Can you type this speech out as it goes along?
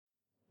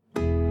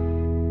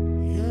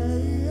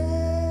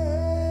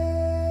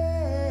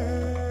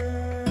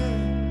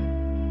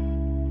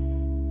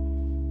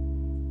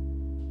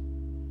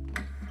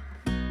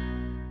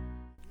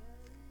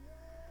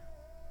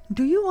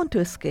Do you want to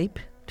escape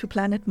to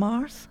planet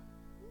Mars,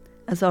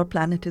 as our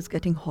planet is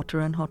getting hotter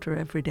and hotter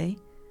every day?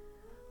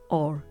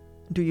 Or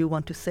do you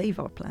want to save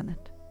our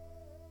planet?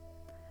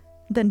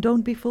 Then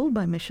don't be fooled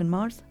by Mission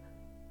Mars.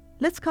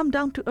 Let's come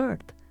down to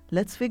Earth.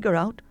 Let's figure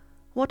out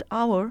what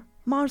our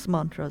Mars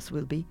mantras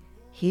will be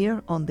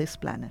here on this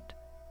planet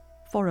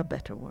for a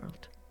better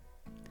world.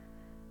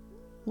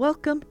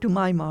 Welcome to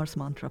my Mars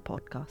Mantra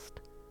podcast.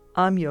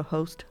 I'm your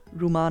host,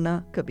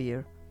 Rumana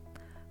Kabir.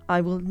 I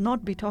will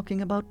not be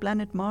talking about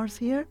planet Mars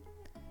here.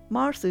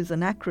 Mars is an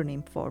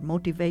acronym for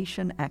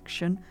motivation,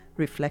 action,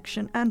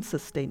 reflection, and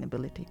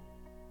sustainability.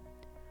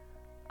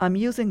 I'm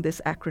using this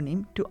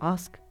acronym to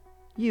ask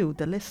you,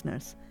 the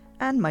listeners,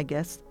 and my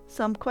guests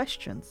some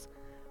questions.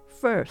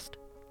 First,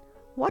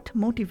 what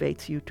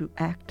motivates you to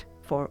act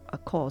for a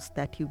cause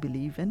that you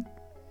believe in?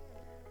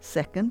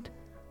 Second,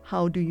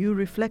 how do you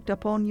reflect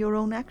upon your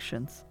own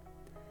actions?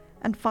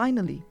 And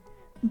finally,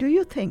 do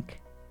you think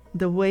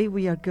the way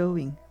we are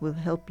going will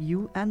help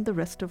you and the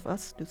rest of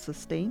us to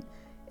sustain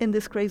in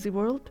this crazy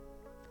world?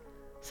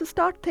 So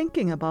start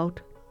thinking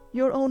about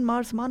your own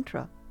Mars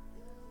mantra.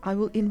 I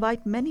will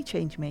invite many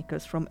change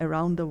makers from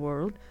around the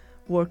world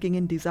working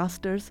in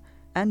disasters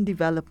and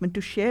development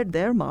to share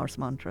their Mars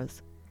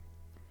mantras.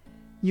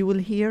 You will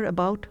hear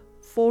about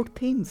 4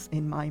 themes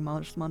in my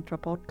Mars Mantra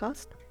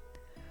podcast.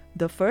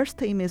 The first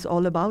theme is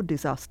all about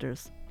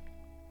disasters.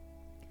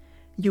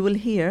 You will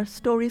hear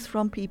stories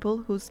from people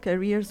whose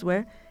careers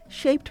were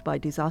shaped by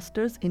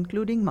disasters,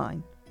 including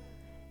mine.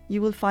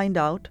 You will find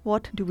out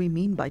what do we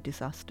mean by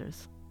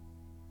disasters.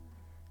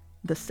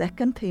 The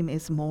second theme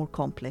is more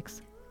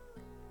complex.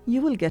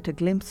 You will get a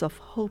glimpse of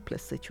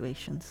hopeless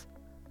situations.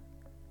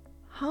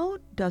 How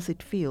does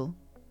it feel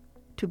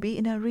to be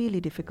in a really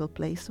difficult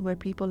place where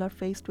people are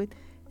faced with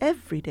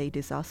everyday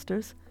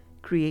disasters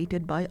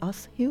created by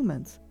us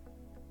humans?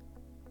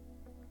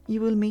 You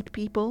will meet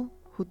people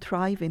who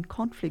thrive in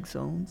conflict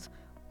zones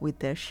with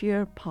their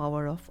sheer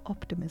power of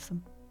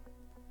optimism.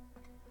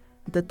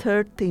 The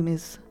third theme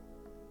is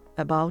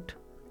about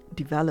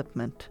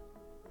development.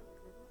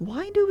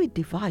 Why do we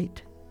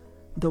divide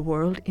the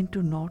world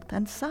into North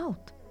and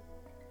South?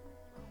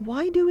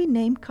 Why do we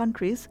name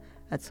countries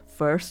as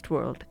First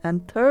World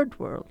and Third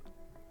World?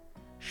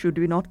 Should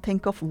we not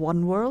think of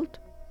one world?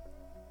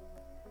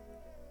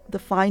 The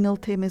final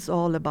theme is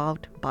all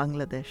about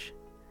Bangladesh,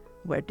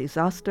 where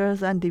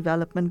disasters and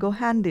development go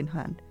hand in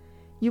hand.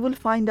 You will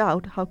find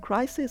out how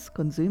crisis,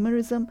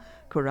 consumerism,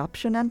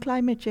 corruption, and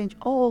climate change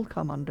all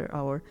come under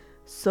our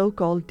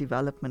so-called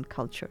development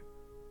culture.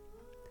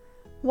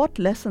 What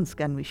lessons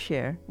can we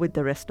share with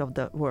the rest of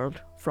the world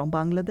from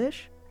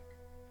Bangladesh?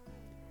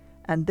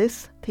 And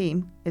this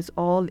theme is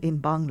all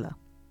in Bangla.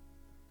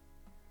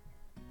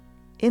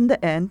 In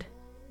the end,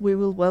 we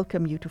will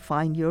welcome you to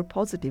find your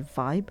positive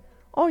vibe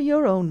or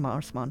your own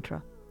Mars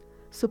mantra.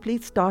 So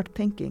please start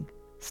thinking,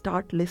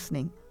 start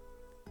listening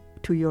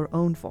to your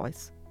own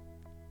voice.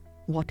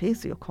 What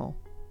is your call?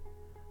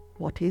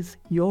 What is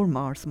your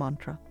Mars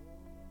mantra?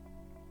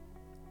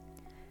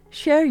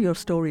 Share your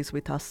stories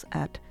with us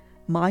at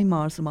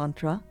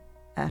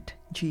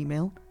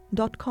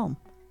mymarsmantra@gmail.com.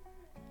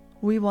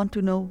 We want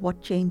to know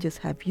what changes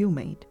have you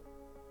made.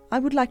 I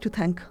would like to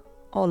thank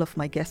all of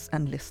my guests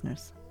and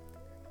listeners.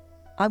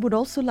 I would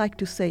also like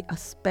to say a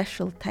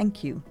special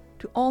thank you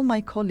to all my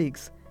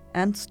colleagues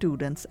and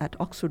students at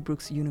Oxford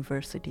Brookes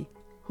University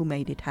who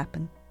made it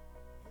happen.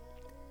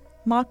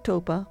 Mark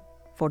Topa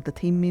for the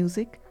theme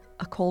music,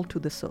 A Call to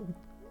the Soul.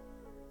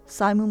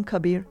 Simum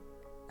Kabir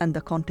and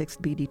the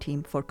Context BD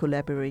team for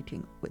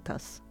collaborating with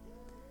us.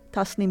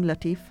 Tasnim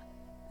Latif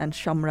and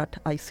Shamrat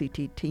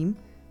ICT team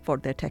for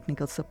their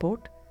technical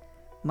support.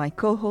 My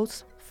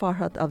co-hosts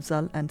Farhad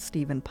Afzal and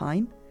Stephen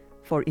Pine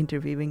for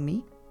interviewing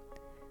me.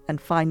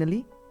 And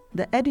finally,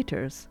 the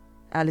editors,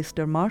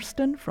 Alistair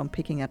Marston from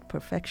Picking at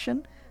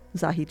Perfection,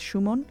 Zahid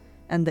Shumon,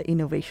 and the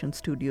Innovation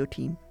Studio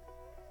team.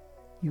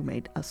 You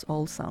made us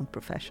all sound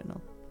professional.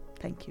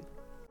 Thank you.